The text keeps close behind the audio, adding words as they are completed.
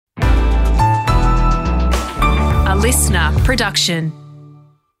listener production.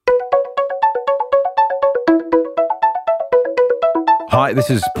 Hi, this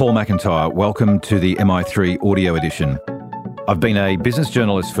is Paul McIntyre. Welcome to the MI3 Audio Edition. I've been a business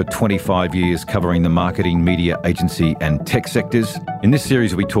journalist for 25 years covering the marketing, media, agency and tech sectors. In this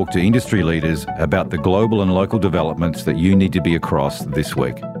series, we talk to industry leaders about the global and local developments that you need to be across this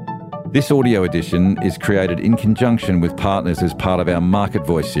week. This audio edition is created in conjunction with partners as part of our Market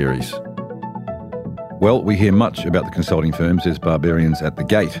Voice series. Well, we hear much about the consulting firms as barbarians at the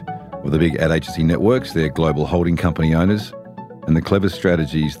gate of the big ad agency networks, their global holding company owners, and the clever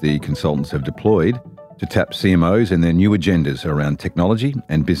strategies the consultants have deployed to tap CMOs and their new agendas around technology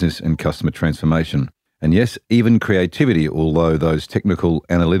and business and customer transformation. And yes, even creativity, although those technical,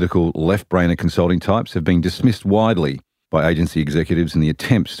 analytical, left-brainer consulting types have been dismissed widely by agency executives in the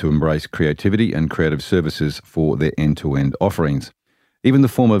attempts to embrace creativity and creative services for their end-to-end offerings. Even the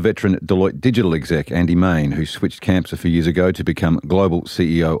former veteran Deloitte Digital exec, Andy Main, who switched camps a few years ago to become global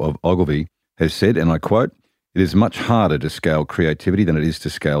CEO of Ogilvy, has said, and I quote, "It is much harder to scale creativity than it is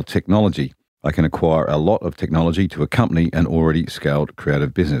to scale technology. I can acquire a lot of technology to accompany an already scaled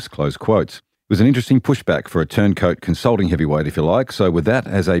creative business," close quotes. It was an interesting pushback for a turncoat consulting heavyweight, if you like. So with that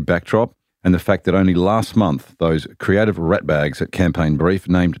as a backdrop, and the fact that only last month those creative ratbags at Campaign Brief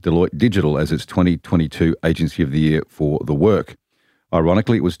named Deloitte Digital as its 2022 Agency of the Year for the work.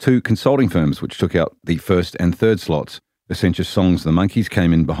 Ironically, it was two consulting firms which took out the first and third slots. Accenture Songs The Monkeys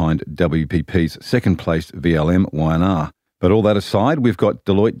came in behind WPP's second-placed VLM Y&R. But all that aside, we've got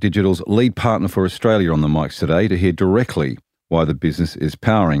Deloitte Digital's lead partner for Australia on the mics today to hear directly why the business is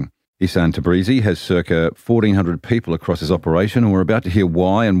powering. Ihsan Tabrizi has circa 1,400 people across his operation, and we're about to hear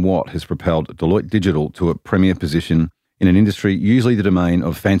why and what has propelled Deloitte Digital to a premier position in an industry usually the domain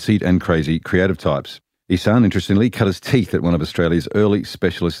of fancied and crazy creative types. Ihsan, interestingly, cut his teeth at one of Australia's early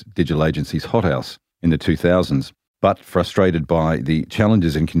specialist digital agencies, Hothouse, in the 2000s. But frustrated by the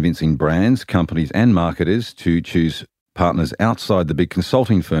challenges in convincing brands, companies and marketers to choose partners outside the big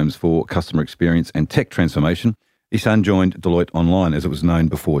consulting firms for customer experience and tech transformation, Ihsan joined Deloitte Online, as it was known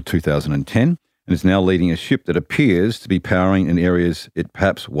before 2010, and is now leading a ship that appears to be powering in areas it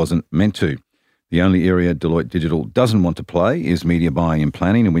perhaps wasn't meant to. The only area Deloitte Digital doesn't want to play is media buying and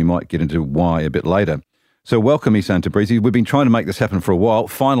planning, and we might get into why a bit later. So welcome, Ihsan Tabrizi. We've been trying to make this happen for a while,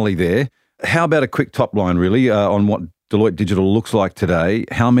 finally there. How about a quick top line, really, on what Deloitte Digital looks like today,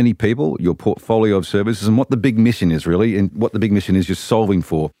 how many people, your portfolio of services, and what the big mission is, really, and what the big mission is you're solving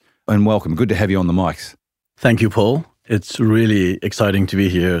for. And welcome. Good to have you on the mics. Thank you, Paul. It's really exciting to be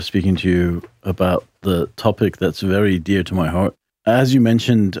here speaking to you about the topic that's very dear to my heart. As you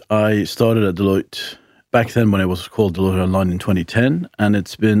mentioned, I started at Deloitte back then when it was called Deloitte Online in 2010, and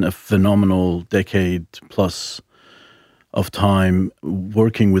it's been a phenomenal decade plus of time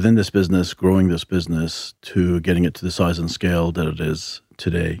working within this business, growing this business to getting it to the size and scale that it is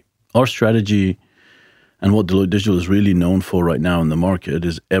today. Our strategy and what Deloitte Digital is really known for right now in the market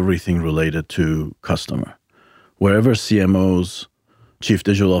is everything related to customer. Wherever CMOs, chief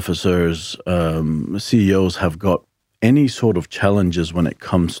digital officers, CEOs have got any sort of challenges when it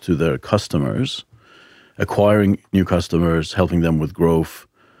comes to their customers, acquiring new customers, helping them with growth,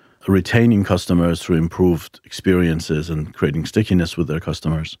 retaining customers through improved experiences and creating stickiness with their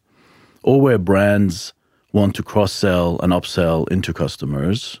customers, or where brands want to cross-sell and upsell into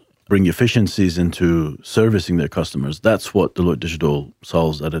customers, bring efficiencies into servicing their customers. That's what Deloitte Digital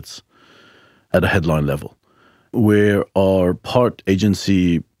solves at a headline level. We are part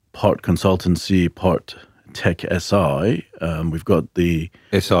agency, part consultancy, part tech SI. We've got the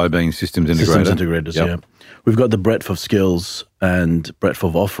SI being systems integrator. Systems integrators, yep. Yeah. We've got the breadth of skills and breadth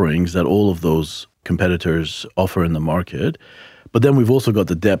of offerings that all of those competitors offer in the market. But then we've also got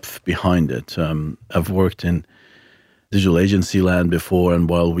the depth behind it. I've worked in digital agency land before, and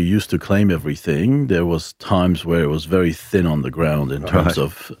while we used to claim everything, there was times where it was very thin on the ground in terms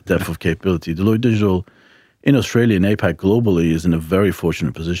of depth of capability. Deloitte Digital in Australia and APAC globally is in a very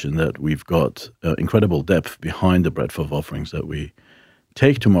fortunate position that we've got incredible depth behind the breadth of offerings that we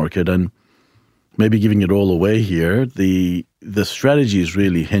take to market. And maybe giving it all away here, the strategy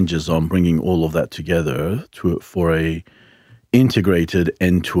really hinges on bringing all of that together for a integrated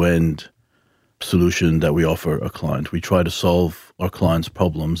end-to-end solution that we offer a client. We try to solve our clients'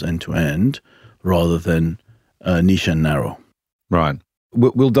 problems end-to-end rather than niche and narrow. Right.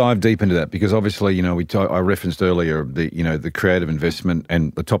 We'll dive deep into that because obviously, I referenced earlier the creative investment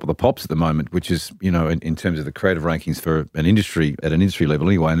and the top of the pops at the moment, which is, in terms of the creative rankings for an industry at an industry level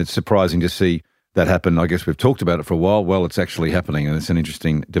anyway. And it's surprising to see that happen. I guess we've talked about it for a while. Well, it's actually happening and it's an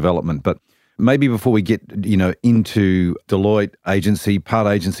interesting development. But maybe before we get, into Deloitte agency,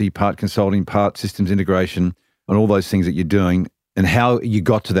 part consulting, part systems integration, and all those things that you're doing and how you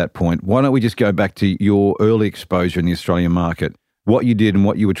got to that point. Why don't we just go back to your early exposure in the Australian market, what you did and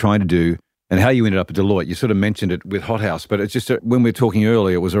what you were trying to do, and how you ended up at Deloitte. You sort of mentioned it with Hothouse, but it's just when we were talking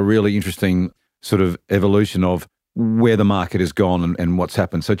earlier, it was a really interesting sort of evolution of where the market has gone and what's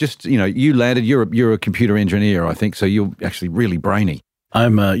happened. So just, you landed, you're a computer engineer, I think, so you're actually really brainy.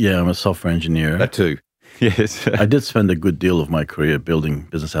 I'm a software engineer. That too. Yes. I did spend a good deal of my career building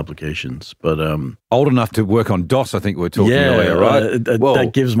business applications, but... Old enough to work on DOS, I think we were talking earlier, right?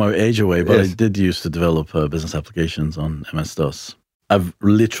 That gives my age away, but Yes. I did used to develop business applications on MS-DOS. I've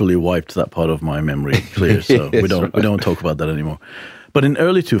literally wiped that part of my memory clear, so Yes, we don't talk about that anymore. But in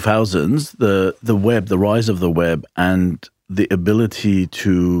early 2000s, the web, the rise of the web, and the ability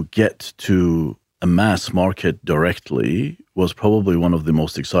to get to a mass market directly was probably one of the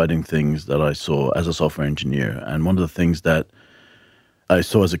most exciting things that I saw as a software engineer. And one of the things that I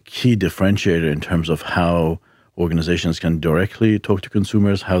saw as a key differentiator in terms of how organizations can directly talk to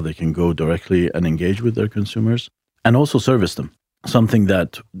consumers, how they can go directly and engage with their consumers, and also service them. Something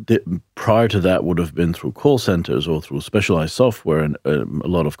that prior to that would have been through call centers or through specialized software and a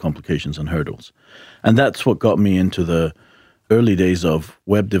lot of complications and hurdles. And that's what got me into the early days of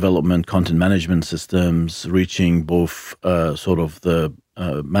web development, content management systems, reaching both sort of the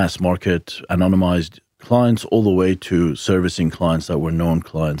mass market, anonymized clients, all the way to servicing clients that were known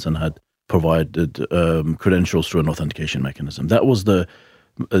clients and had provided credentials through an authentication mechanism.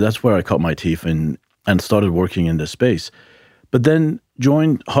 That's where I cut my teeth in and started working in this space. But then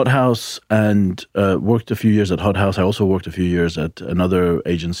joined Hothouse and worked a few years at Hothouse. I also worked a few years at another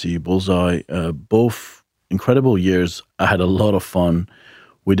agency, Bullseye. Both incredible years. I had a lot of fun.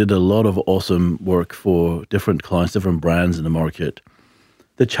 We did a lot of awesome work for different clients, different brands in the market.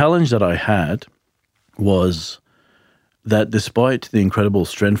 The challenge that I had was that despite the incredible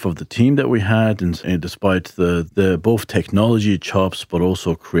strength of the team that we had, and despite the both technology chops but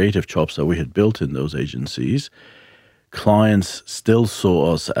also creative chops that we had built in those agencies, clients still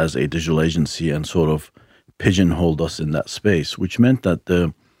saw us as a digital agency and sort of pigeonholed us in that space, which meant that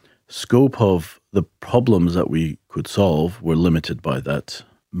the scope of the problems that we could solve were limited by that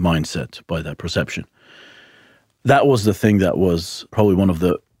mindset, by that perception. That was the thing that was probably one of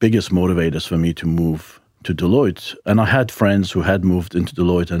the biggest motivators for me to move to Deloitte. And I had friends who had moved into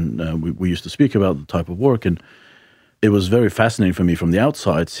Deloitte, and we used to speak about the type of work. And it was very fascinating for me from the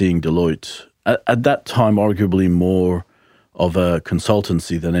outside seeing Deloitte, at that time arguably more of a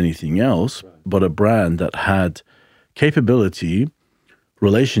consultancy than anything else, but a brand that had capability,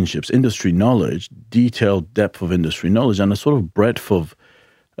 relationships, industry knowledge, detailed depth of industry knowledge, and a sort of breadth of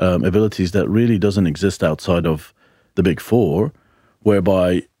abilities that really doesn't exist outside of the Big Four,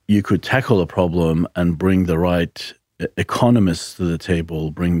 whereby you could tackle a problem and bring the right economists to the table,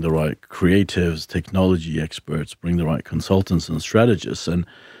 bring the right creatives, technology experts, bring the right consultants and strategists, and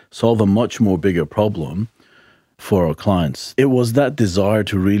solve a much more bigger problem for our clients. It was that desire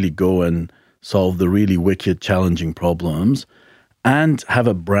to really go and solve the really wicked, challenging problems and have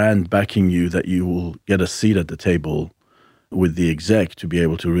a brand backing you that you will get a seat at the table with the exec to be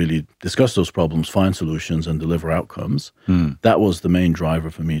able to really discuss those problems, find solutions, and deliver outcomes. That was the main driver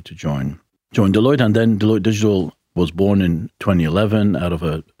for me to join Deloitte. And then Deloitte Digital was born in 2011 out of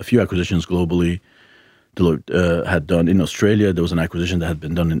a few acquisitions globally. Deloitte had done in Australia. There was an acquisition that had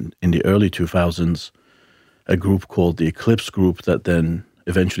been done in the early 2000s, a group called the Eclipse Group that then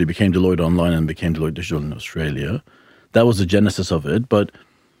eventually became Deloitte Online and became Deloitte Digital in Australia. That was the genesis of it. But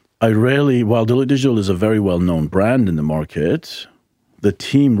while Deloitte Digital is a very well-known brand in the market, the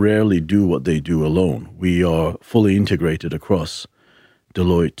team rarely do what they do alone. We are fully integrated across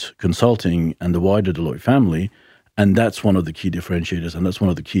Deloitte Consulting and the wider Deloitte family. And that's one of the key differentiators, and that's one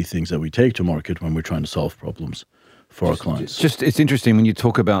of the key things that we take to market when we're trying to solve problems for our clients. It's interesting when you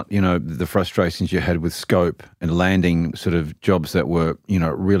talk about, the frustrations you had with scope and landing sort of jobs that were,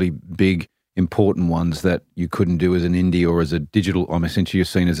 really big, important ones that you couldn't do as an indie or as a digital. Essentially you're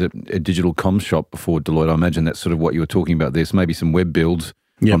seen as a digital comms shop before Deloitte. I imagine that's sort of what you were talking about. There's maybe some web builds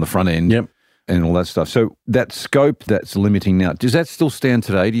on the front end. Yep. And all that stuff. So that scope that's limiting now, does that still stand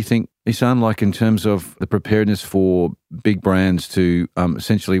today, do you think, Ihsan, like in terms of the preparedness for big brands to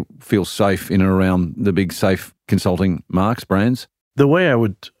essentially feel safe in and around the big safe consulting marks, brands? The way I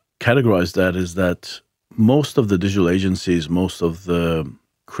would categorize that is that most of the digital agencies, most of the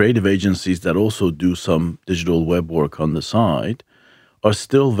creative agencies that also do some digital web work on the side are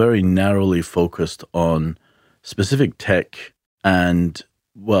still very narrowly focused on specific tech and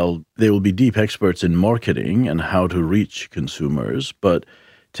they will be deep experts in marketing and how to reach consumers, but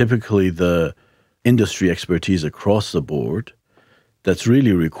typically the industry expertise across the board that's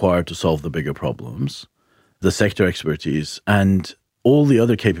really required to solve the bigger problems the sector expertise, and all the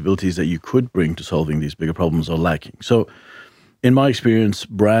other capabilities that you could bring to solving these bigger problems are lacking. So in my experience,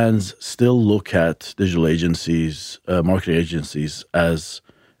 brands still look at digital agencies, marketing agencies, as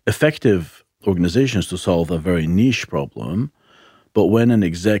effective organizations to solve a very niche problem. But when an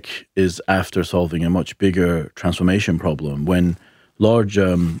exec is after solving a much bigger transformation problem, when large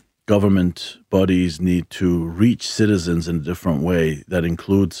government bodies need to reach citizens in a different way, that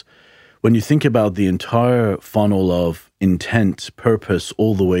includes, when you think about the entire funnel of intent, purpose,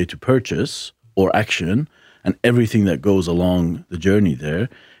 all the way to purchase or action, and everything that goes along the journey there,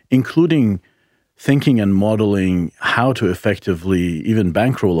 including thinking and modeling how to effectively even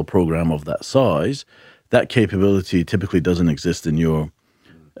bankroll a program of that size, that capability typically doesn't exist in your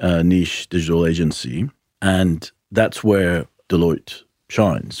niche digital agency. And that's where Deloitte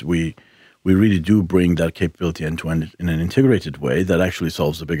shines. We really do bring that capability end-to-end in an integrated way that actually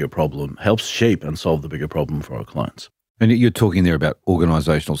solves the bigger problem, helps shape and solve the bigger problem for our clients. And you're talking there about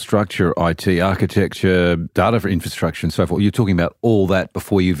organizational structure, IT architecture, data for infrastructure and so forth. You're talking about all that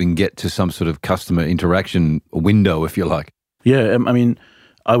before you even get to some sort of customer interaction window, if you like. Yeah, I mean,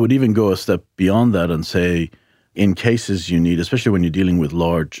 I would even go a step beyond that and say, in cases you need, especially when you're dealing with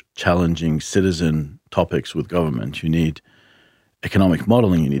large, challenging citizen topics with government, you need economic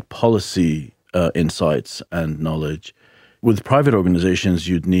modeling, you need policy insights and knowledge. With private organizations,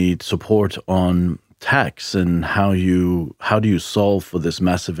 you'd need support on tax and how do you solve for this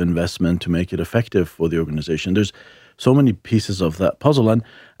massive investment to make it effective for the organization. There's so many pieces of that puzzle.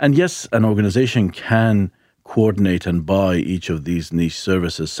 And yes, an organization can coordinate and buy each of these niche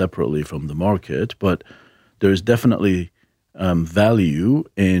services separately from the market, but there is definitely value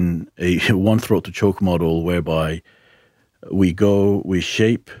in a one throat to choke model whereby we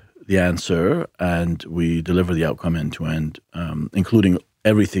shape the answer and we deliver the outcome end to end, including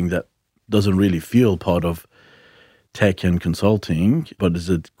everything that doesn't really feel part of tech and consulting, but is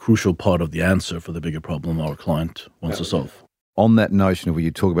a crucial part of the answer for the bigger problem our client wants to solve. On that notion of where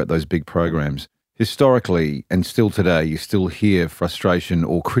you talk about those big programs, historically and still today, you still hear frustration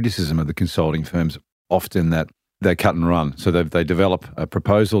or criticism of the consulting firms, often that they cut and run. So they develop a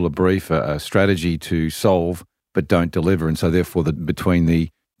proposal, a brief, a strategy to solve, but don't deliver. And so therefore, between the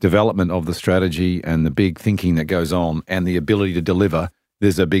development of the strategy and the big thinking that goes on and the ability to deliver,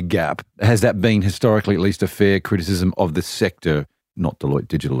 there's a big gap. Has that been historically at least a fair criticism of the sector? Not Deloitte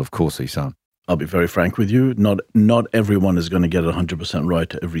Digital, of course, Ihssane. I'll be very frank with you. Not everyone is going to get it 100%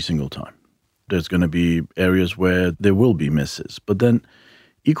 right every single time. There's going to be areas where there will be misses. But then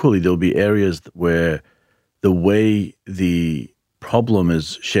equally, there'll be areas where the way the problem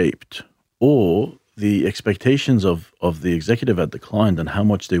is shaped or the expectations of the executive at the client and how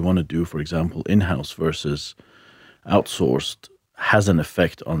much they want to do, for example, in-house versus outsourced, has an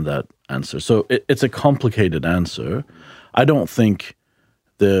effect on that answer. So it's a complicated answer. I don't think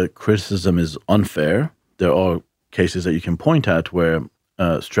the criticism is unfair. There are cases that you can point at where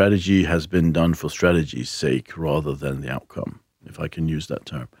strategy has been done for strategy's sake rather than the outcome, if I can use that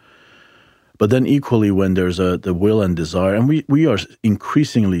term. But then equally, when there's the will and desire, and we are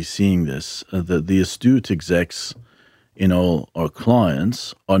increasingly seeing this, the astute execs in all our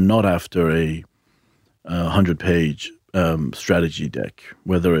clients are not after a 100-page strategy deck,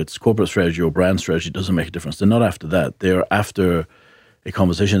 whether it's corporate strategy or brand strategy, doesn't make a difference. They're not after that. They're after a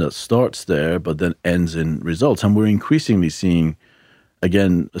conversation that starts there but then ends in results. And we're increasingly seeing,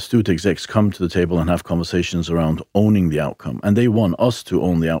 again, astute execs come to the table and have conversations around owning the outcome. And they want us to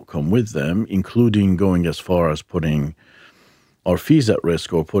own the outcome with them, including going as far as putting our fees at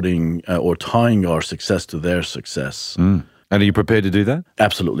risk or or tying our success to their success. And are you prepared to do that?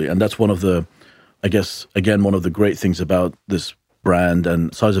 Absolutely. And that's one of the, I guess, again, one of the great things about this brand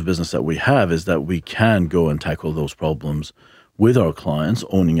and size of business that we have is that we can go and tackle those problems with our clients,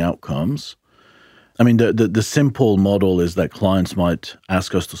 owning outcomes. I mean, the simple model is that clients might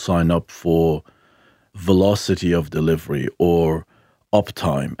ask us to sign up for velocity of delivery or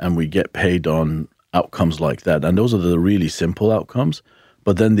uptime, and we get paid on outcomes like that. And those are the really simple outcomes.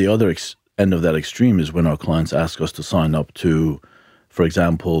 But then the other end of that extreme is when our clients ask us to sign up to, for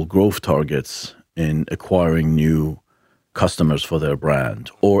example, growth targets in acquiring new customers for their brand,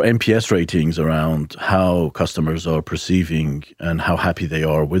 or NPS ratings around how customers are perceiving and how happy they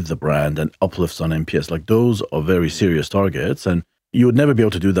are with the brand, and uplifts on NPS. Like, those are very serious targets. And you would never be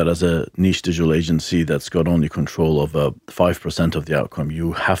able to do that as a niche digital agency that's got only control of 5% of the outcome.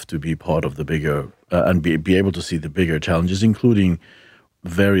 You have to be part of the bigger and be able to see the bigger challenges, including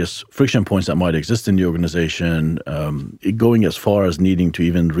various friction points that might exist in the organization, going as far as needing to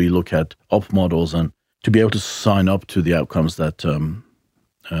even relook at op models and to be able to sign up to the outcomes that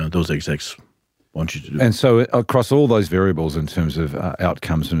those execs want you to do. And so across all those variables in terms of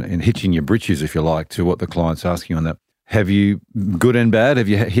outcomes and hitching your britches, if you like, to what the client's asking on that, have you, good and bad, have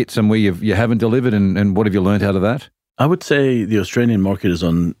you hit somewhere you haven't delivered, and what have you learned out of that? I would say the Australian market is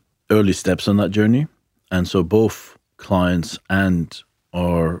on early steps on that journey. And so both clients and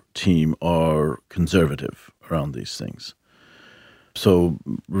our team are conservative around these things. So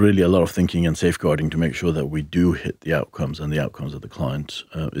really a lot of thinking and safeguarding to make sure that we do hit the outcomes, and the outcomes that the client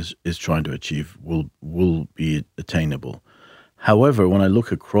is trying to achieve will be attainable. However, when I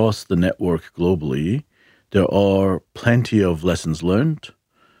look across the network globally, there are plenty of lessons learned,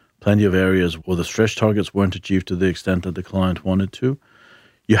 plenty of areas where the stretch targets weren't achieved to the extent that the client wanted to.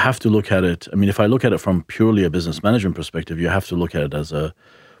 You have to look at it. I mean, if I look at it from purely a business management perspective, you have to look at it as a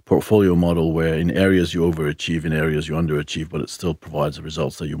portfolio model where in areas you overachieve, in areas you underachieve, but it still provides the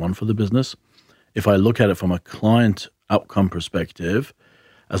results that you want for the business. If I look at it from a client outcome perspective,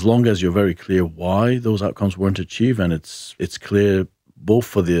 as long as you're very clear why those outcomes weren't achieved, and it's clear both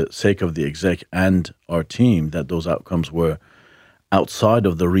for the sake of the exec and our team that those outcomes were outside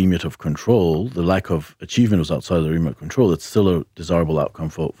of the remit of control, the lack of achievement was outside of the remit of control, it's still a desirable outcome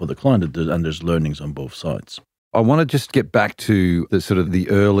for the client, and there's learnings on both sides. I want to just get back to the sort of the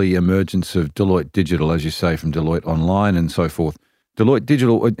early emergence of Deloitte Digital, as you say, from Deloitte Online and so forth. Deloitte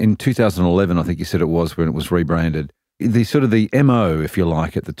Digital in 2011, I think you said it was, when it was rebranded. The sort of the MO, if you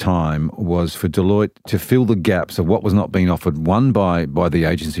like, at the time was for Deloitte to fill the gaps of what was not being offered, one, by the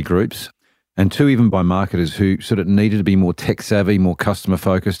agency groups, and two, even by marketers who sort of needed to be more tech savvy, more customer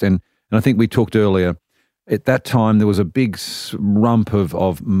focused. And I think we talked earlier, at that time, there was a big rump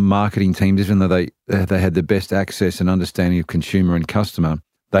of marketing teams, even though they had the best access and understanding of consumer and customer.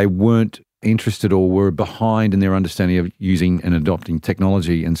 They weren't interested or were behind in their understanding of using and adopting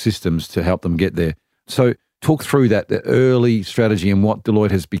technology and systems to help them get there. So talk through that, the early strategy and what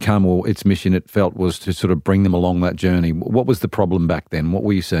Deloitte has become, or its mission, it felt, was to sort of bring them along that journey. What was the problem back then? What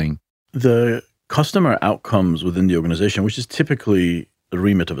were you seeing? The customer outcomes within the organization, which is typically the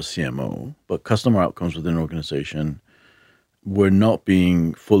remit of a CMO, but customer outcomes within an organization were not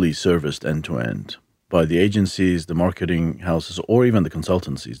being fully serviced end-to-end by the agencies, the marketing houses, or even the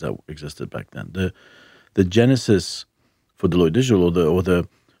consultancies that existed back then. The genesis for Deloitte Digital,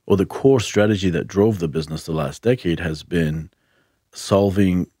 or the core strategy that drove the business the last decade, has been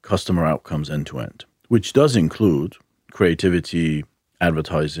solving customer outcomes end-to-end, which does include creativity,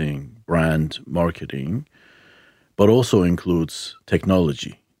 advertising, brand marketing, but also includes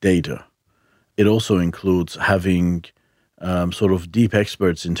technology, data. It also includes having sort of deep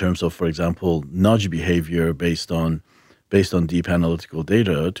experts in terms of, for example, nudge behavior based on deep analytical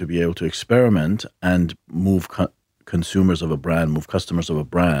data to be able to experiment and move consumers of a brand, move customers of a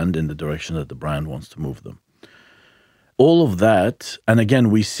brand in the direction that the brand wants to move them. All of that, and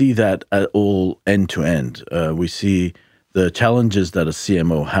again, we see that at all end to end. We see the challenges that a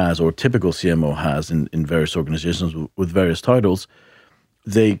CMO has, or typical CMO has in various organizations with various titles,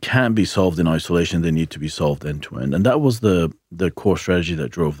 they can't be solved in isolation. They need to be solved end to end. And that was the core strategy that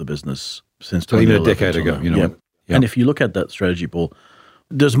drove the business since 2011. Even a decade ago, you know. Yeah. Yep. And if you look at that strategy, Paul,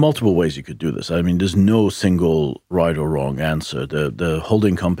 there's multiple ways you could do this. I mean, there's no single right or wrong answer. The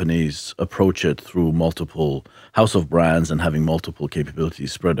holding companies approach it through multiple house of brands and having multiple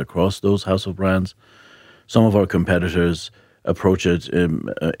capabilities spread across those house of brands. Some of our competitors approach it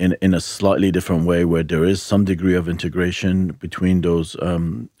in a slightly different way, where there is some degree of integration between those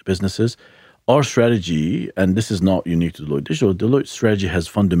businesses. Our strategy, and this is not unique to Deloitte Digital, Deloitte's strategy has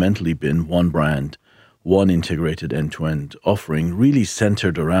fundamentally been one brand, one integrated end-to-end offering, really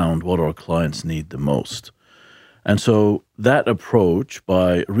centered around what our clients need the most. And so that approach,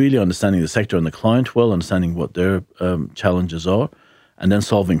 by really understanding the sector and the client well, understanding what their challenges are, and then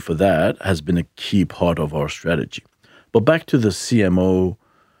solving for that, has been a key part of our strategy. But back to the CMO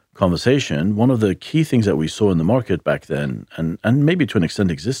conversation, one of the key things that we saw in the market back then, and maybe to an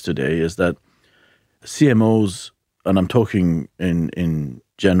extent exists today, is that CMOs, and I'm talking in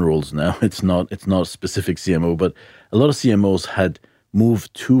generals now, it's not a specific CMO, but a lot of CMOs had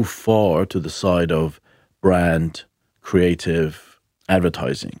moved too far to the side of brand, creative,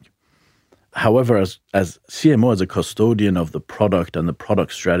 advertising. However, as CMO, as a custodian of the product and the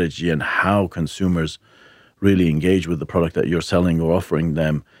product strategy and how consumers really engage with the product that you're selling or offering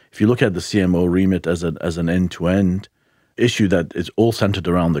them, if you look at the CMO remit as an end-to-end issue that is all centered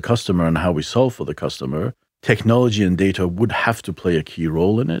around the customer and how we solve for the customer, technology and data would have to play a key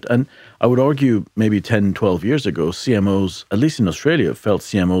role in it. And I would argue maybe 10, 12 years ago, CMOs, at least in Australia, felt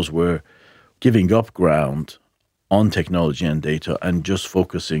CMOs were giving up ground on technology and data and just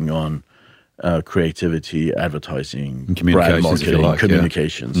focusing on creativity, advertising, brand marketing,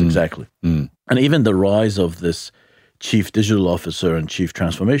 communications, exactly. And And even the rise of this chief digital officer and chief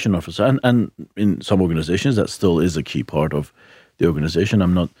transformation officer, and in some organizations that still is a key part of the organization.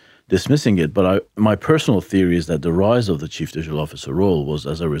 I'm not dismissing it, but my personal theory is that the rise of the chief digital officer role was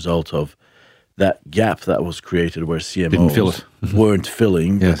as a result of that gap that was created where CMOs weren't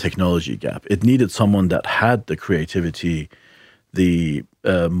filling the technology gap. It needed someone that had the creativity, the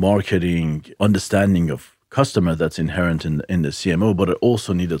marketing, understanding of customer that's inherent in the CMO, but it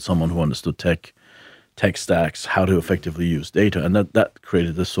also needed someone who understood tech stacks, how to effectively use data, and that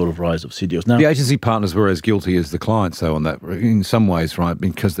created this sort of rise of CDOs. Now, the agency partners were as guilty as the clients, though, on that, in some ways, right?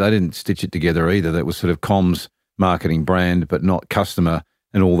 Because they didn't stitch it together either. That was sort of comms, marketing, brand, but not customer,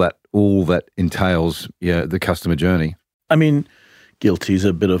 and all that entails the customer journey. I mean, guilty is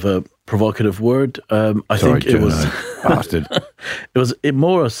a bit of a provocative word. I think it was bastard. It was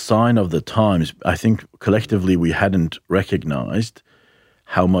more a sign of the times. I think collectively we hadn't recognized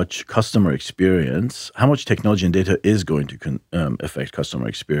how much customer experience, how much technology and data is going to affect customer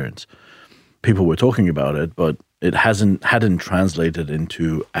experience. People were talking about it, but it hadn't translated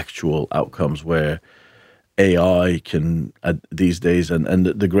into actual outcomes where AI can these days, and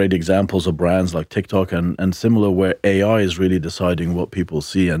the great examples of brands like TikTok and similar, where AI is really deciding what people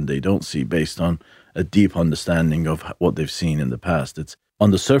see and they don't see based on a deep understanding of what they've seen in the past. It's on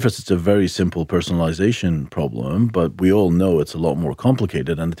the surface, it's a very simple personalization problem, but we all know it's a lot more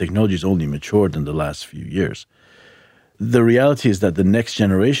complicated, and the technology's only matured in the last few years. The reality is that the next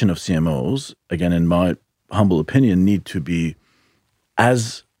generation of CMOs, again, in my humble opinion, need to be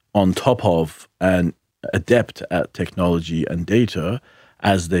as on top of and adept at technology and data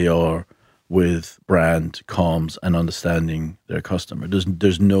as they are with brand, comms, and understanding their customer.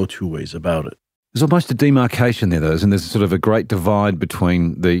 There's no two ways about it. There's almost a demarcation there, though, and there's sort of a great divide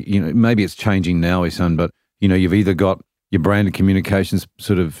between maybe it's changing now, Ihsan, but, you've either got your brand and communications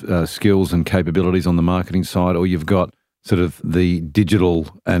sort of skills and capabilities on the marketing side, or you've got sort of the digital,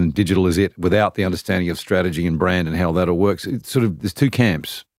 and digital is it without the understanding of strategy and brand and how that all works. It's sort of, there's two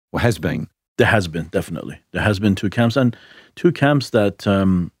camps, or has been. There has been, definitely. There has been two camps, and two camps that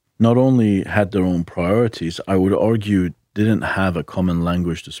not only had their own priorities, I would argue didn't have a common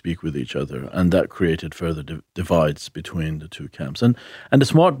language to speak with each other, and that created further divides between the two camps. And the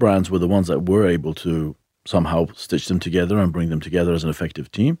smart brands were the ones that were able to somehow stitch them together and bring them together as an effective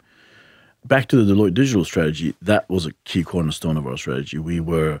team. Back to the Deloitte digital strategy, that was a key cornerstone of our strategy. We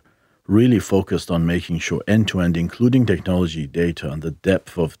were really focused on making sure end-to-end, including technology, data, and the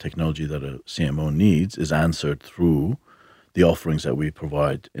depth of technology that a CMO needs is answered through the offerings that we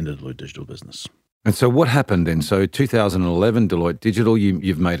provide in the Deloitte digital business. And so what happened then? So 2011, Deloitte Digital,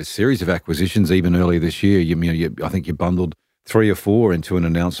 you've made a series of acquisitions even earlier this year. I think you bundled 3 or 4 into an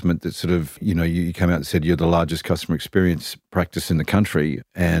announcement that sort of, you came out and said you're the largest customer experience practice in the country.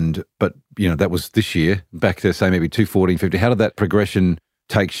 But that was this year, back to say maybe 2014, 2015. How did that progression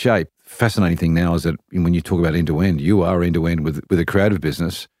take shape? Fascinating thing now is that when you talk about end-to-end, you are end-to-end with a creative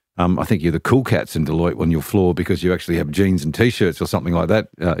business. I think you're the cool cats in Deloitte on your floor because you actually have jeans and T-shirts or something like that,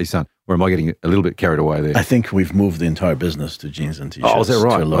 Ihsan. Or am I getting a little bit carried away there? I think we've moved the entire business to jeans and T-shirts. Oh, is that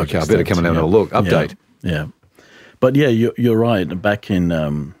right? Okay, I better come and have a look. Update. Yeah. But yeah, you're right. Back in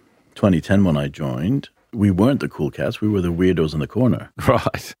 2010 when I joined, we weren't the cool cats. We were the weirdos in the corner.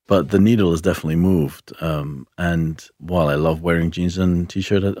 Right. But the needle has definitely moved. And while I love wearing jeans and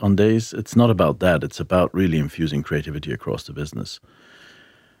T-shirt on days, it's not about that. It's about really infusing creativity across the business.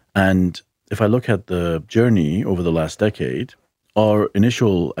 And if I look at the journey over the last decade, our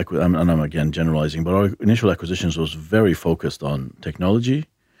initial, and I'm again generalizing, but our initial acquisitions was very focused on technology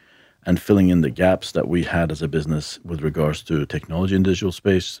and filling in the gaps that we had as a business with regards to technology in digital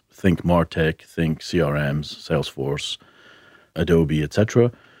space. Think MarTech, think CRMs, Salesforce, Adobe,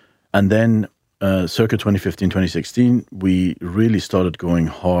 etc. And then circa 2015, 2016, we really started going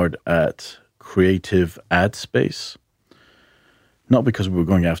hard at creative ad space. Not because we were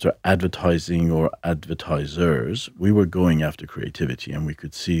going after advertising or advertisers, we were going after creativity, and we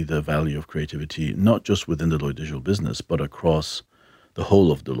could see the value of creativity, not just within the Deloitte digital business, but across the whole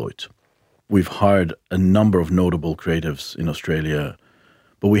of Deloitte. We've hired a number of notable creatives in Australia,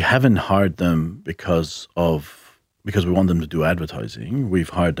 but we haven't hired them because we want them to do advertising.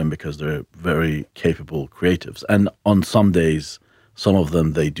 We've hired them because they're very capable creatives. And on some days, some of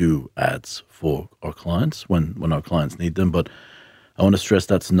them, they do ads for our clients when our clients need them, but I want to stress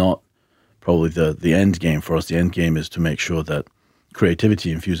that's not probably the end game for us. The end game is to make sure that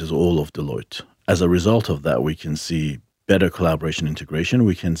creativity infuses all of Deloitte. As a result of that, we can see better collaboration integration.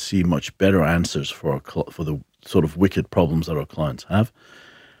 We can see much better answers for the sort of wicked problems that our clients have.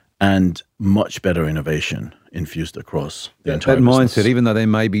 and much better innovation infused across the entire That mindset, business. even though there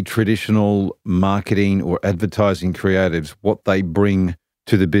may be traditional marketing or advertising creatives, what they bring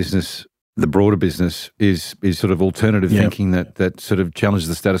to the business, the broader business, is sort of alternative thinking that sort of challenges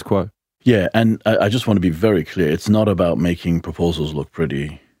the status quo. Yeah, and I just want to be very clear. It's not about making proposals look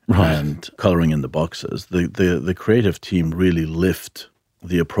pretty and coloring in the boxes. The creative team really lift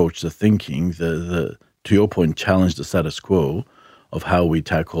the approach to thinking, to your point, challenge the status quo of how we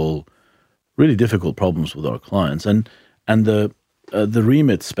tackle really difficult problems with our clients. And the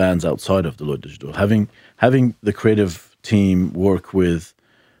remit spans outside of Deloitte Digital. Having the creative team work with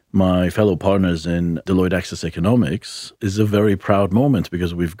my fellow partners in Deloitte Access Economics is a very proud moment,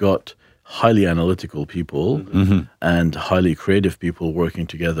 because we've got highly analytical people and highly creative people working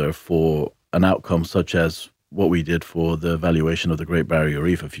together for an outcome such as what we did for the valuation of the Great Barrier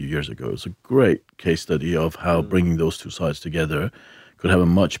Reef a few years ago. It's a great case study of how bringing those two sides together could have a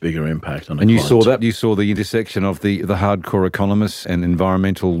much bigger impact on a And you client. saw that. You saw the intersection of the hardcore economists and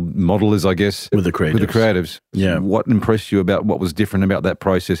environmental modelers, I guess, With the creatives. Yeah. So what impressed you about what was different about that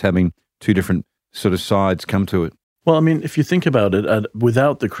process, having two different sort of sides come to it? Well, I mean, if you think about it,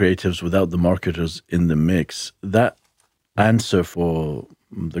 without the creatives, without the marketers in the mix, that answer for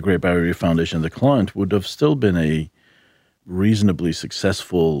the Great Barrier Reef Foundation, the client, would have still been a reasonably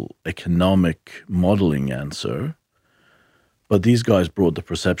successful economic modeling answer. But these guys brought the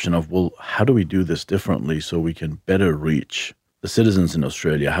perception of, well, how do we do this differently so we can better reach the citizens in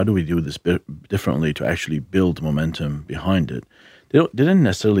Australia? How do we do this differently to actually build momentum behind it? They didn't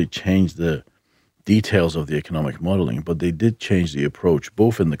necessarily change the details of the economic modeling, but they did change the approach,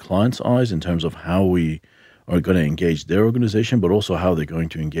 both in the client's eyes in terms of how we are going to engage their organization, but also how they're going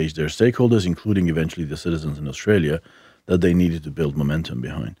to engage their stakeholders, including eventually the citizens in Australia, that they needed to build momentum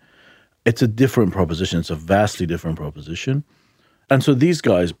behind. It's a different proposition. It's a vastly different proposition. And so these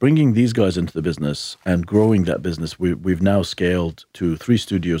guys, bringing these guys into the business and growing that business, we've now scaled to 3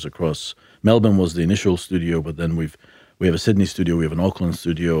 studios across. Melbourne was the initial studio, but then we have a Sydney studio, we have an Auckland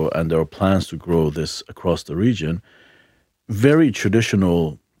studio, and there are plans to grow this across the region. Very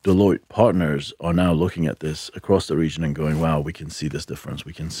traditional Deloitte partners are now looking at this across the region and going, wow, we can see this difference.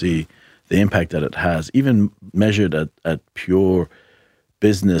 We can see the impact that it has, even measured at pure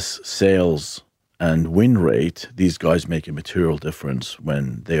business sales and win rate. These guys make a material difference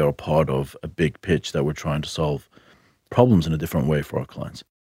when they are part of a big pitch that we're trying to solve problems in a different way for our clients.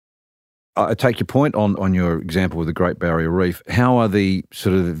 I take your point on your example with the Great Barrier Reef. How are the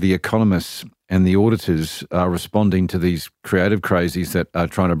sort of the economists and the auditors responding to these creative crazies that are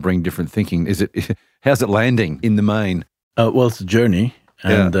trying to bring different thinking? How's it landing in the main? Well, it's a journey,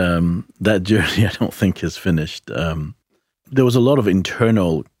 and that journey I don't think is finished. There was a lot of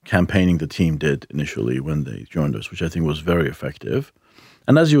internal campaigning the team did initially when they joined us, which I think was very effective.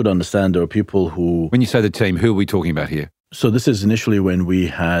 And as you would understand, there are people who... When you say the team, who are we talking about here? So this is initially when we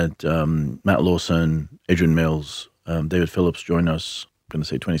had Matt Lawson, Adrian Mills, David Phillips join us, I'm going to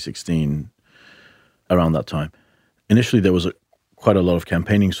say 2016, around that time. Initially, there was quite a lot of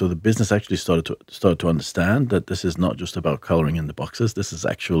campaigning, so the business actually started to understand that this is not just about coloring in the boxes. This is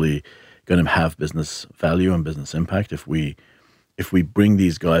actually going to have business value and business impact if we bring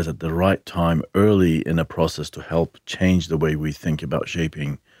these guys at the right time early in a process to help change the way we think about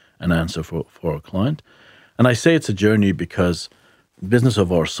shaping an answer for our client. And I say it's a journey because business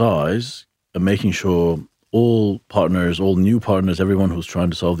of our size, making sure all partners, all new partners, everyone who's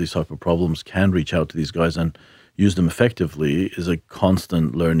trying to solve these type of problems can reach out to these guys and use them effectively is a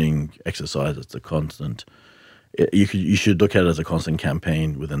constant learning exercise. It's a constant, you should look at it as a constant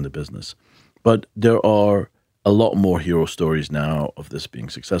campaign within the business. But there are a lot more hero stories now of this being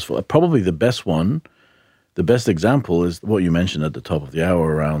successful. Probably the best example is what you mentioned at the top of the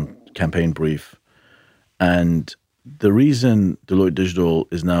hour around Campaign Brief. And the reason Deloitte Digital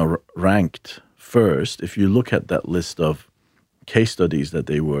is now ranked first, if you look at that list of case studies that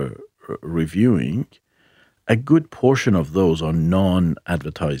they were reviewing, a good portion of those are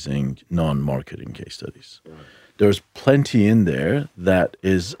non-advertising, non-marketing case studies. Right. There's plenty in there that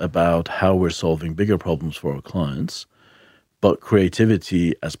is about how we're solving bigger problems for our clients, but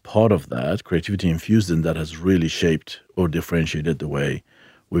creativity as part of that, creativity infused in that, has really shaped or differentiated the way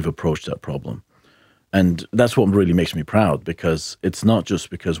we've approached that problem. And that's what really makes me proud, because it's not just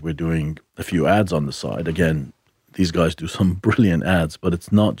because we're doing a few ads on the side. Again, these guys do some brilliant ads, but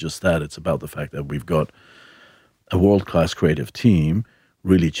it's not just that. It's about the fact that we've got a world-class creative team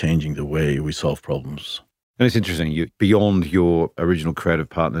really changing the way we solve problems. And it's interesting, beyond your original creative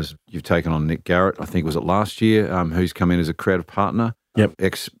partners, you've taken on Nick Garrett, I think was it last year, who's come in as a creative partner. Yep.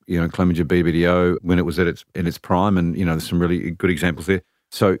 Clemenger BBDO when it was in its prime, and there's some really good examples there.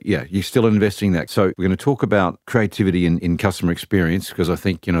 So, yeah, you're still investing in that. So we're going to talk about creativity in customer experience because I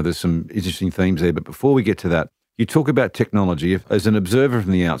think, there's some interesting themes there. But before we get to that, you talk about technology. As an observer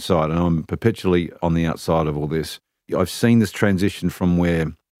from the outside, and I'm perpetually on the outside of all this, I've seen this transition from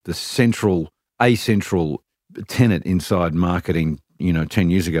where the central tenet inside marketing, 10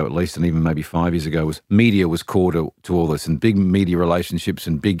 years ago at least, and even maybe 5 years ago, was media was core to all this, and big media relationships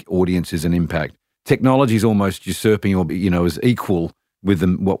and big audiences and impact. Technology is almost usurping or, is equal with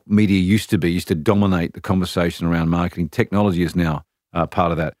what media used to dominate the conversation around marketing. Technology is now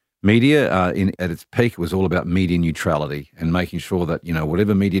part of that. Media, at its peak, was all about media neutrality and making sure that,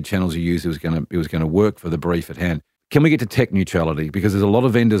 whatever media channels you use, it was going to work for the brief at hand. Can we get to tech neutrality? Because there's a lot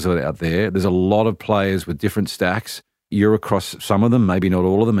of vendors out there. There's a lot of players with different stacks. You're across some of them, maybe not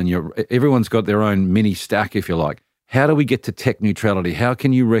all of them, and everyone's got their own mini stack, if you like. How do we get to tech neutrality? How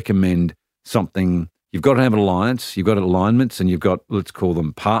can you recommend something? You've got to have an alliance, you've got alignments, and you've got, let's call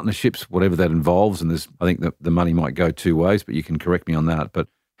them partnerships, whatever that involves. And I think that the money might go two ways, but you can correct me on that. But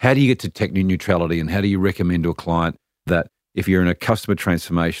how do you get to tech neutrality, and how do you recommend to a client that if you're in a customer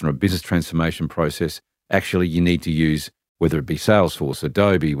transformation or a business transformation process, actually you need to use, whether it be Salesforce,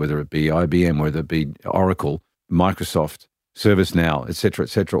 Adobe, whether it be IBM, whether it be Oracle, Microsoft, ServiceNow, et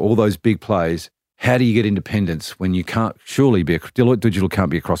cetera, all those big players. How do you get independence when you can't surely be, Deloitte Digital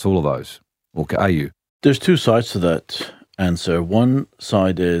can't be across all of those? Or are you? There's two sides to that answer. One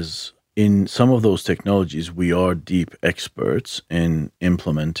side is in some of those technologies, we are deep experts in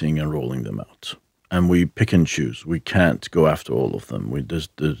implementing and rolling them out. And we pick and choose. We can't go after all of them.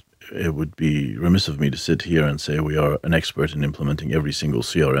 It would be remiss of me to sit here and say we are an expert in implementing every single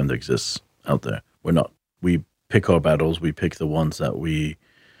CRM that exists out there. We're not. We pick our battles. We pick the ones that we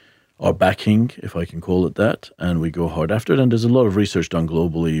are backing, if I can call it that, and we go hard after it. And there's a lot of research done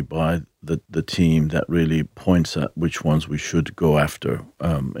globally by the team that really points at which ones we should go after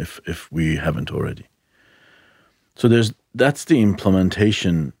if we haven't already. So that's the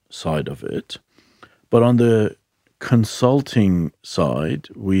implementation side of it. But on the consulting side,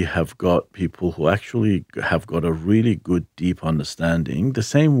 we have got people who actually have got a really good, deep understanding, the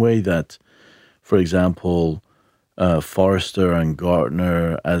same way that, for example, Forrester and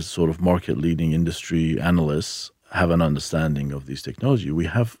Gartner, as sort of market-leading industry analysts, have an understanding of these technology. We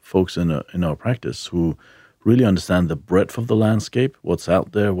have folks in our practice who really understand the breadth of the landscape, what's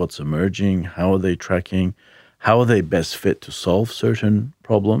out there, what's emerging, how are they tracking, how are they best fit to solve certain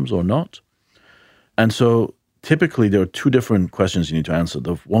problems or not. And so typically there are two different questions you need to answer.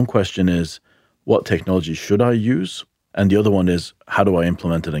 The one question is, what technology should I use? And the other one is, how do I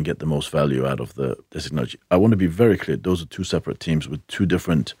implement it and get the most value out of the technology? I want to be very clear. Those are two separate teams with two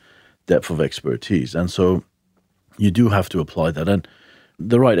different depth of expertise. And so you do have to apply that. And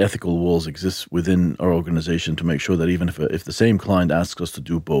the right ethical walls exist within our organization to make sure that even if the same client asks us to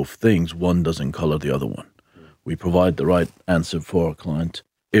do both things, one doesn't color the other one. We provide the right answer for our client,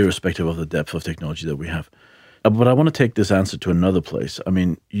 irrespective of the depth of technology that we have. But I want to take this answer to another place. I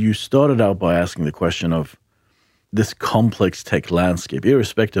mean, you started out by asking the question of this complex tech landscape,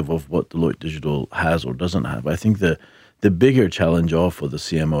 irrespective of what Deloitte Digital has or doesn't have. I think the bigger challenge are for the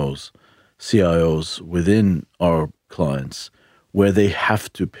CMOs, CIOs within our clients, where they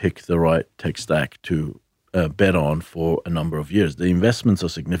have to pick the right tech stack to bet on for a number of years. The investments are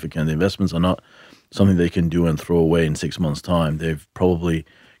significant. The investments are not something they can do and throw away in 6 months' time. They've probably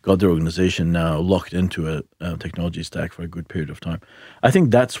got their organization now locked into a technology stack for a good period of time. I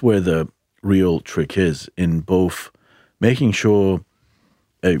think that's where the real trick is, in both making sure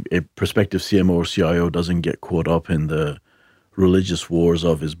a prospective CMO or CIO doesn't get caught up in the religious wars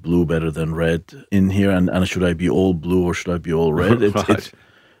of is blue better than red in here, and should I be all blue or should I be all red? Right.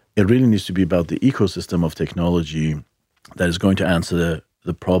 It really needs to be about the ecosystem of technology that is going to answer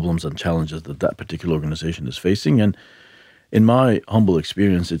the problems and challenges that particular organization is facing. And in my humble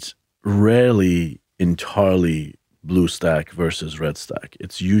experience, it's rarely entirely blue stack versus red stack.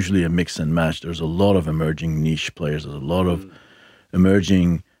 It's usually a mix and match. There's a lot of emerging niche players. There's a lot of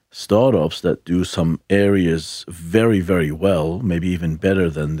emerging startups that do some areas very, very well, maybe even better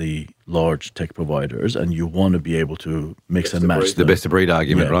than the large tech providers. And you want to be able to mix and match the best of breed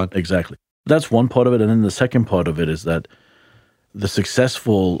argument, right? Exactly. That's one part of it. And then the second part of it is that the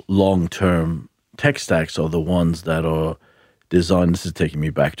successful long-term tech stacks are the ones that are designed. This is taking me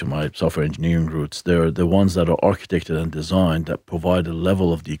back to my software engineering roots. They're the ones that are architected and designed that provide a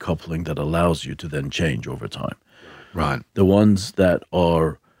level of decoupling that allows you to then change over time. Right. The ones that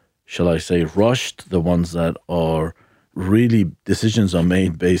are, shall I say, rushed, the ones that are really decisions are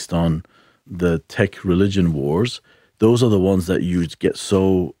made based on the tech religion wars, those are the ones that you get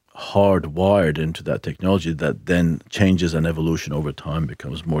so hardwired into that technology that then changes and evolution over time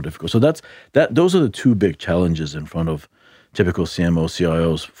becomes more difficult. So those are the two big challenges in front of typical CMOs,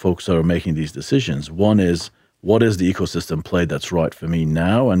 CIOs, folks that are making these decisions. One is, what is the ecosystem play that's right for me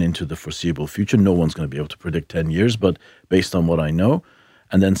now and into the foreseeable future? No one's going to be able to predict 10 years, but based on what I know.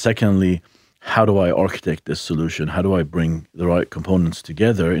 And then secondly, how do I architect this solution? How do I bring the right components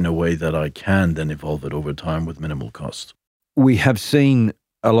together in a way that I can then evolve it over time with minimal cost? We have seen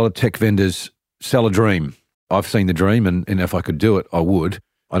a lot of tech vendors sell a dream. I've seen the dream, and if I could do it, I would.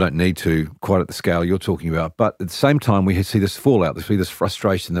 I don't need to quite at the scale you're talking about. But at the same time, we see this fallout, this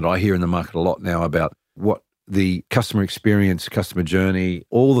frustration that I hear in the market a lot now about what the customer experience, customer journey,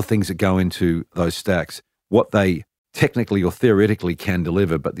 all the things that go into those stacks, what they technically or theoretically can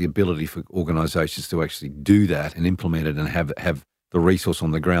deliver, but the ability for organizations to actually do that and implement it and have the resource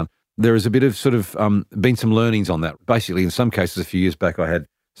on the ground. There is a bit of been some learnings on that. Basically, in some cases, a few years back, I had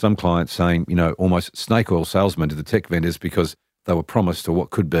some clients saying, almost snake oil salesmen to the tech vendors because they were promised to what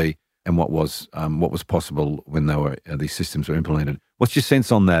could be and what was possible when these systems were implemented. What's your sense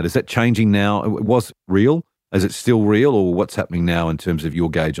on that? Is that changing now? It was real? Is it still real, or what's happening now in terms of your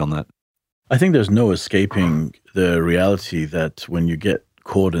gauge on that? I think there's no escaping the reality that when you get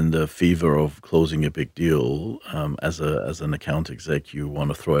caught in the fever of closing a big deal, as an account exec, you want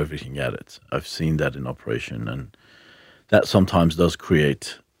to throw everything at it. I've seen that in operation, and that sometimes does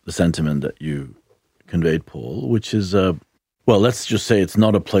create the sentiment that you conveyed, Paul, which is, let's just say it's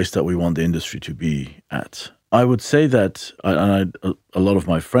not a place that we want the industry to be at. I would say that a lot of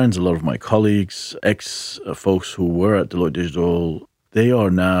my friends, a lot of my colleagues, ex-folks who were at Deloitte Digital, they are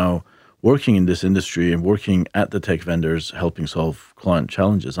now working in this industry and working at the tech vendors, helping solve client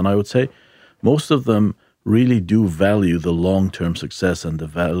challenges. And I would say most of them really do value the long-term success and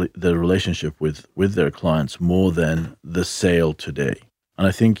the relationship with their clients more than the sale today. And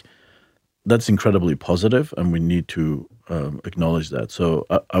I think that's incredibly positive, and we need to acknowledge that. So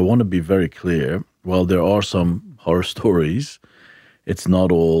I want to be very clear. While there are some horror stories, it's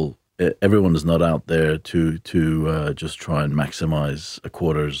not all. Everyone is not out there to just try and maximize a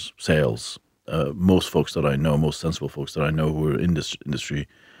quarter's sales. Most folks that I know, most sensible folks that I know who are in this industry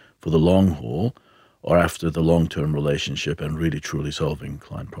for the long haul, are after the long-term relationship and really truly solving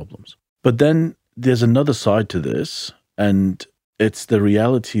client problems. But then there's another side to this, and it's the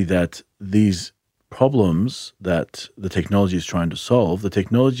reality that these problems that the technology is trying to solve, the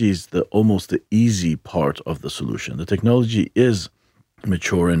technology is almost the easy part of the solution. The technology is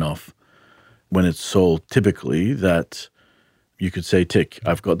mature enough when it's sold typically that you could say, tick,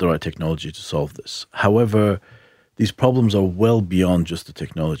 I've got the right technology to solve this. However, these problems are well beyond just the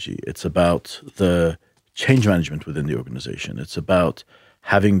technology. It's about the change management within the organization. It's about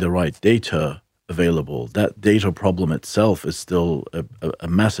having the right data available. That data problem itself is still a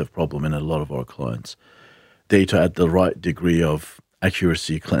massive problem in a lot of our clients. Data at the right degree of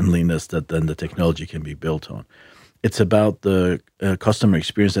accuracy, cleanliness that then the technology can be built on. It's about the customer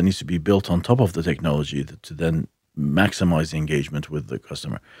experience that needs to be built on top of the technology to then maximize the engagement with the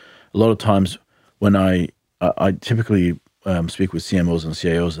customer. A lot of times when I typically speak with CMOs and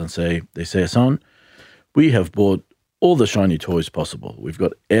CIOs and they say, Hassan, we have bought all the shiny toys possible. We've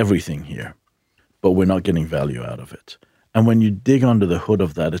got everything here, but we're not getting value out of it. And when you dig under the hood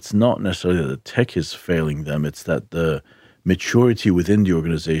of that, it's not necessarily that the tech is failing them. It's that the maturity within the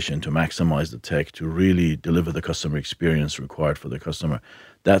organization to maximize the tech, to really deliver the customer experience required for the customer,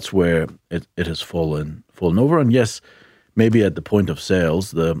 that's where it has fallen over. And yes, maybe at the point of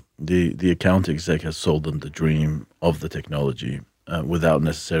sales, the account exec has sold them the dream of the technology without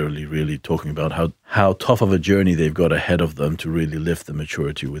necessarily really talking about how tough of a journey they've got ahead of them to really lift the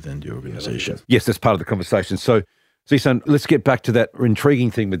maturity within the organization. Yes, that's part of the conversation. So, Zishan, let's get back to that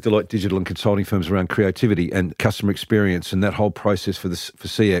intriguing thing with Deloitte Digital and consulting firms around creativity and customer experience and that whole process for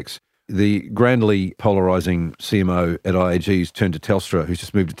CX. The grandly polarizing CMO at IAG who's turned to Telstra, who's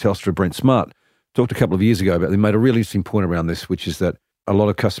just moved to Telstra, Brent Smart, talked a couple of years ago about, they made a really interesting point around this, which is that a lot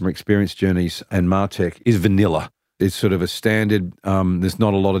of customer experience journeys and MarTech is vanilla. It's sort of a standard. There's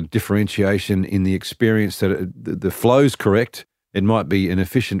not a lot of differentiation in the experience. That the flow's correct. It might be an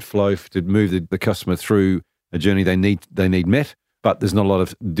efficient flow to move the customer through a journey they need met, but there's not a lot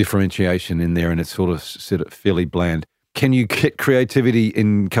of differentiation in there, and it's sort of fairly bland. Can you get creativity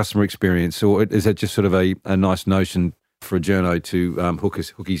in customer experience, or is that just sort of a nice notion for a journo to hook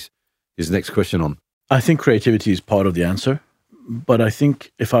his next question on? I think creativity is part of the answer. But I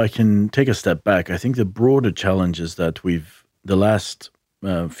think if I can take a step back, I think the broader challenge is that the last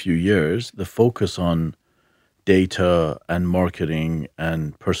few years, the focus on data and marketing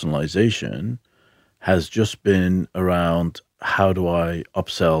and personalization has just been around how do I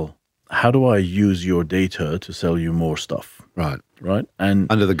upsell, how do I use your data to sell you more stuff? Right. And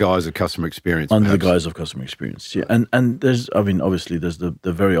under the guise of customer experience. Under the guise of customer experience, yeah. And there's, obviously there's the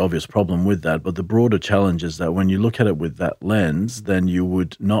very obvious problem with that, but the broader challenge is that when you look at it with that lens, then you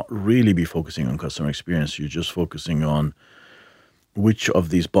would not really be focusing on customer experience. You're just focusing on which of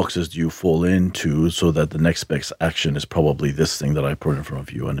these boxes do you fall into so that the next best action is probably this thing that I put in front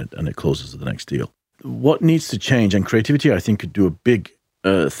of you and it closes the next deal. What needs to change, and creativity I think could do a big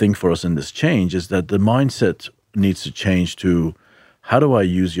thing for us in this change, is that the mindset needs to change to how do I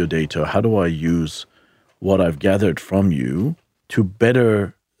use your data? How do I use what I've gathered from you to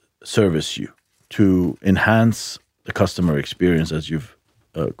better service you, to enhance the customer experience, as you've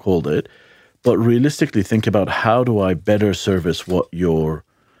called it, but realistically think about how do I better service what your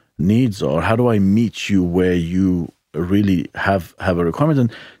needs are? How do I meet you where you really have a requirement?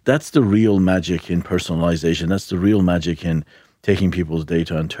 And that's the real magic in personalization. That's the real magic in taking people's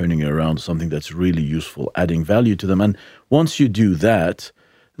data and turning it around to something that's really useful, adding value to them. And once you do that,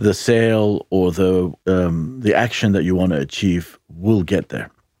 the sale or the action that you want to achieve will get there.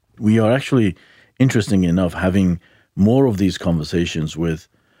 We are actually, interesting enough, having more of these conversations with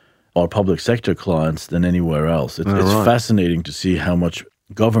our public sector clients than anywhere else. It's fascinating to see how much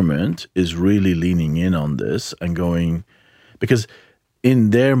government is really leaning in on this and going, because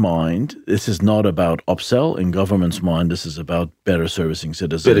in their mind, this is not about upsell. In government's mind, this is about better servicing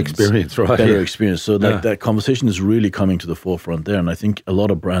citizens. Better experience, right? Better experience. So that conversation is really coming to the forefront there. And I think a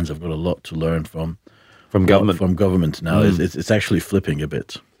lot of brands have got a lot to learn from government. From government now. It's actually flipping a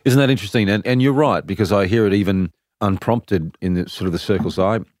bit. Isn't that interesting? And you're right, because I hear it even unprompted in the sort of the circles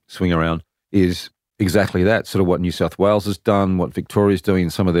I swing around, is exactly that, sort of what New South Wales has done, what Victoria's doing,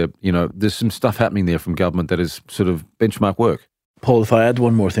 some of their, there's some stuff happening there from government that is sort of benchmark work. Paul, if I add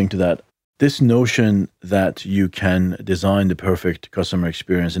one more thing to that, this notion that you can design the perfect customer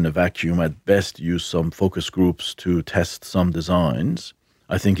experience in a vacuum, at best use some focus groups to test some designs,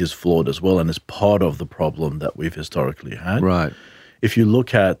 I think is flawed as well, and is part of the problem that we've historically had. Right. If you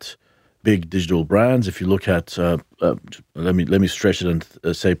look at big digital brands, if you look at, let me stretch it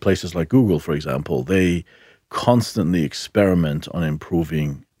and say places like Google, for example, they constantly experiment on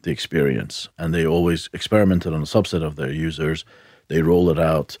improving the experience, and they always experimented on a subset of their users. They roll it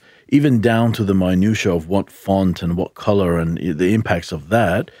out, even down to the minutiae of what font and what color, and the impacts of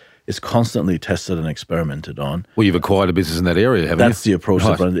that is constantly tested and experimented on. Well, you've acquired a business in that area, haven't you? That's the approach.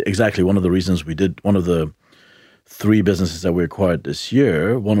 Right. Exactly. One of the reasons we did, one of the 3 businesses that we acquired this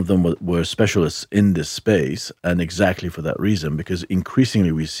year, one of them were specialists in this space, and exactly for that reason, because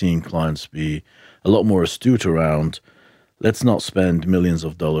increasingly we're seeing clients be a lot more astute around, let's not spend millions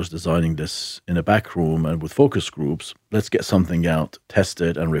of dollars designing this in a back room and with focus groups. Let's get something out, test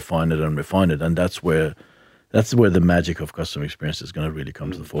it, and refine it. And that's where the magic of customer experience is going to really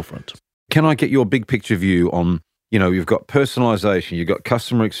come to the forefront. Can I get your big picture view on, you've got personalization, you've got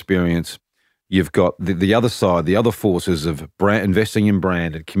customer experience, you've got the other side, the other forces of brand, investing in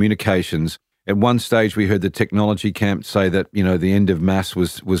brand and communications. At one stage, we heard the technology camp say that, the end of mass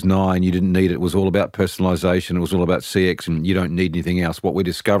was nigh and you didn't need it. It was all about personalization. It was all about CX and you don't need anything else. What we're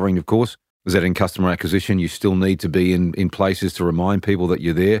discovering, of course, is that in customer acquisition, you still need to be in places to remind people that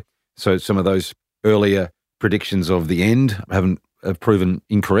you're there. So some of those earlier predictions of the end have proven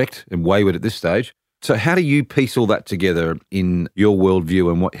incorrect and wayward at this stage. So how do you piece all that together in your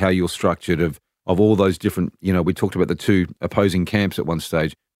worldview and how you're structured of all those different, we talked about the 2 opposing camps at one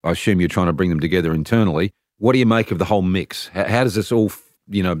stage. I assume you're trying to bring them together internally. What do you make of the whole mix? How does this all,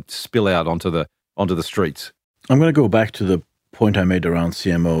 spill out onto the streets? I'm going to go back to the point I made around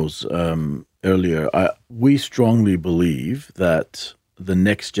CMOs earlier. We strongly believe that the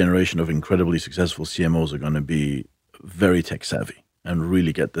next generation of incredibly successful CMOs are going to be very tech savvy and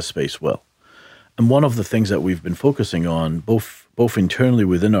really get the space well. And one of the things that we've been focusing on, both internally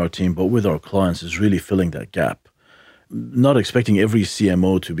within our team, but with our clients, is really filling that gap. Not expecting every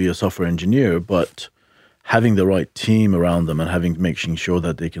CMO to be a software engineer, but having the right team around them and making sure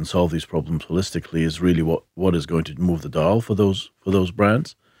that they can solve these problems holistically is really what is going to move the dial for those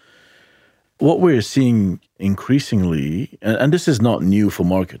brands. What we're seeing increasingly, and this is not new for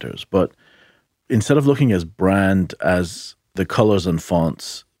marketers, but instead of looking as brand as the colors and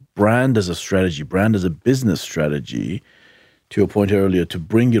fonts, brand as a strategy, brand as a business strategy, to your point earlier, to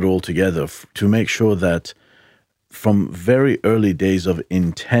bring it all together, to make sure that from very early days of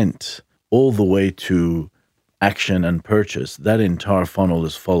intent all the way to action and purchase, that entire funnel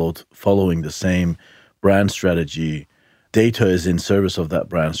is following the same brand strategy. Data is in service of that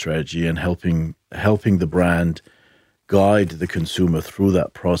brand strategy and helping the brand guide the consumer through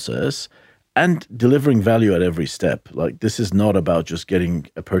that process. and delivering value at every step. Like, this is not about just getting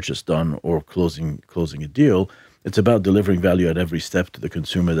a purchase done or closing a deal. It's about delivering value at every step to the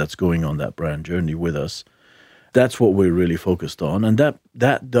consumer that's going on that brand journey with us. That's what we're really focused on. And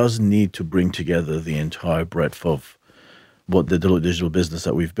that does need to bring together the entire breadth of what the Deloitte Digital business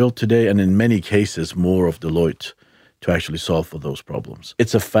that we've built today, and in many cases, more of Deloitte to actually solve for those problems.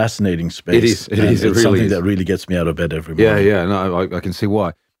 It's a fascinating space. It is. It's really something is. that really gets me out of bed every morning. Yeah. No, I can see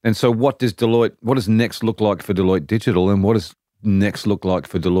why. And so what does next look like for Deloitte Digital, and what does next look like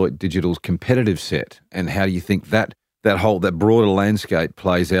for Deloitte Digital's competitive set? And how do you think that broader landscape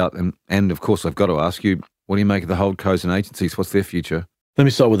plays out? And of course, I've got to ask you, what do you make of the holdcos and agencies? What's their future? Let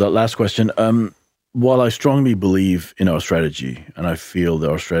me start with that last question. While I strongly believe in our strategy, and I feel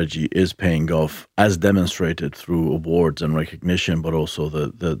that our strategy is paying off, as demonstrated through awards and recognition, but also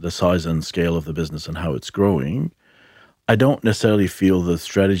the size and scale of the business and how it's growing, I don't necessarily feel the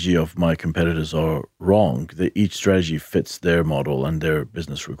strategy of my competitors are wrong. That each strategy fits their model and their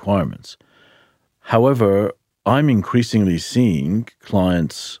business requirements. However, I'm increasingly seeing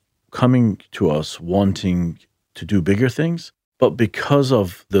clients coming to us wanting to do bigger things, but because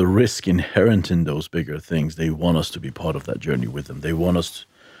of the risk inherent in those bigger things, they want us to be part of that journey with them. They want us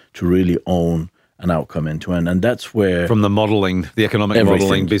to really own an outcome end to end. And that's where... From the modeling, the economic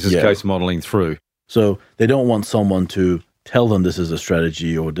modeling, business case modeling through. So they don't want someone to tell them this is a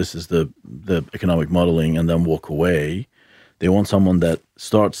strategy or this is the economic modeling and then walk away. They want someone that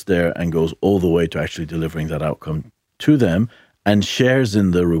starts there and goes all the way to actually delivering that outcome to them and shares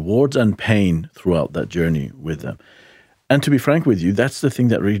in the rewards and pain throughout that journey with them. And to be frank with you, that's the thing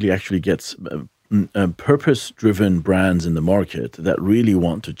that really actually gets purpose-driven brands in the market that really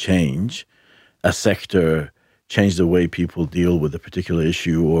want to change a sector, change the way people deal with a particular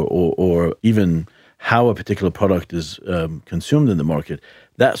issue, or even how a particular product is consumed in the market.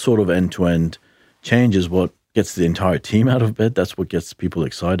 That sort of end-to-end change is what gets the entire team out of bed. That's what gets people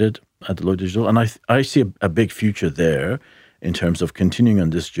excited at Deloitte Digital. And I see a big future there in terms of continuing on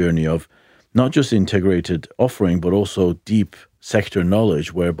this journey of not just integrated offering, but also deep sector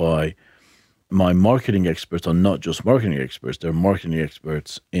knowledge, whereby my marketing experts are not just marketing experts, they're marketing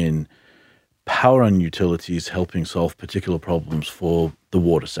experts in power and utilities, helping solve particular problems for the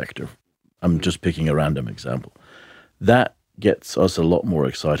water sector. I'm just picking a random example. That gets us a lot more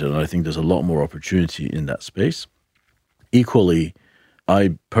excited, and I think there's a lot more opportunity in that space. Equally,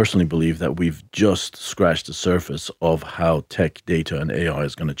 I personally believe that we've just scratched the surface of how tech, data, and AI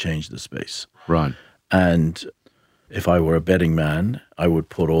is going to change the space. Right. And if I were a betting man, I would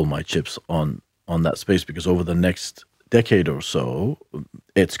put all my chips on that space, because over the next decade or so,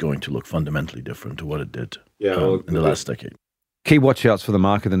 it's going to look fundamentally different to what it did in the last decade. Key watch outs for the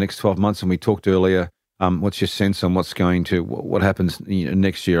market the next 12 months, and we talked earlier. What's your sense on what happens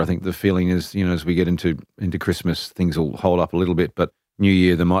next year? I think the feeling is, as we get into Christmas, things will hold up a little bit, but New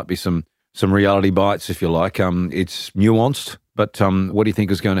Year, there might be some reality bites, if you like. It's nuanced, but what do you think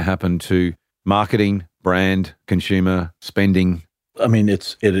is going to happen to marketing, brand, consumer spending? I mean,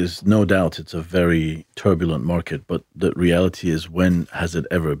 it is no doubt it's a very turbulent market, but the reality is, when has it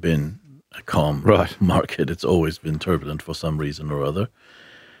ever been a calm market? It's always been turbulent for some reason or other.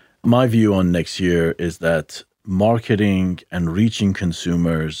 My view on next year is that marketing and reaching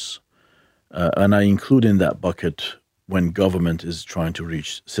consumers, and I include in that bucket when government is trying to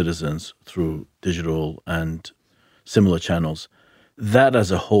reach citizens through digital and similar channels, that as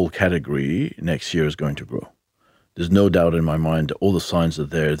a whole category next year is going to grow. There's no doubt in my mind, all the signs are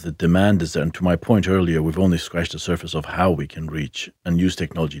there, the demand is there. And to my point earlier, we've only scratched the surface of how we can reach and use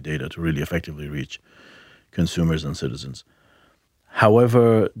technology data to really effectively reach consumers and citizens.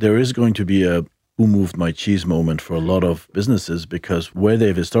 However, there is going to be a who moved my cheese moment for a lot of businesses, because where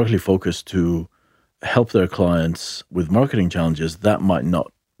they've historically focused to help their clients with marketing challenges, that might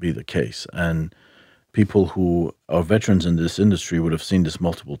not be the case. And people who are veterans in this industry would have seen this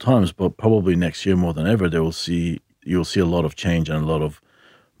multiple times, but probably next year more than ever, you'll see a lot of change and a lot of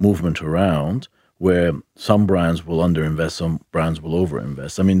movement around, where some brands will underinvest, some brands will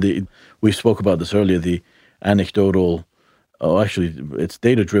overinvest. I mean, we spoke about this earlier, the anecdotal, it's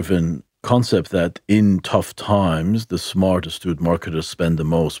data-driven concept that in tough times, the smart, astute marketers spend the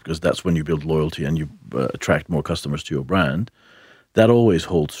most, because that's when you build loyalty and you attract more customers to your brand. That always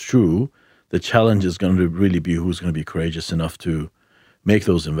holds true. The challenge is going to really be who's going to be courageous enough to make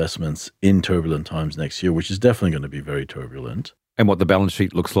those investments in turbulent times next year, which is definitely going to be very turbulent. And what the balance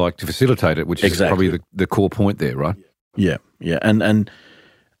sheet looks like to facilitate it, which is probably the core point there, right? Yeah. And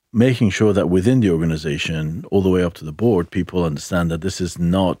making sure that within the organization, all the way up to the board, people understand that this is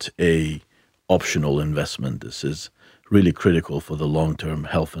not a optional investment. This is really critical for the long-term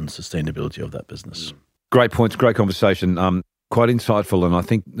health and sustainability of that business. Great points, great conversation. Quite insightful, and I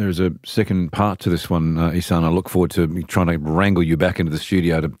think there's a second part to this one, Ihsan. I look forward to trying to wrangle you back into the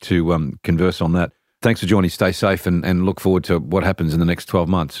studio to converse on that. Thanks for joining. Stay safe and look forward to what happens in the next 12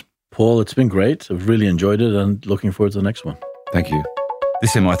 months. Paul, it's been great. I've really enjoyed it and looking forward to the next one. Thank you.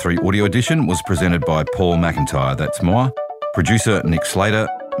 This MI3 audio edition was presented by Paul McIntyre, that's moi, producer Nick Slater,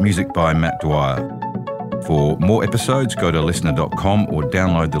 music by Matt Dwyer. For more episodes, go to LiSTNR.com or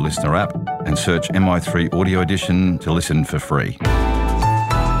download the LiSTNR app and search MI3 Audio Edition to listen for free.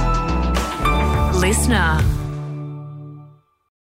 LiSTNR.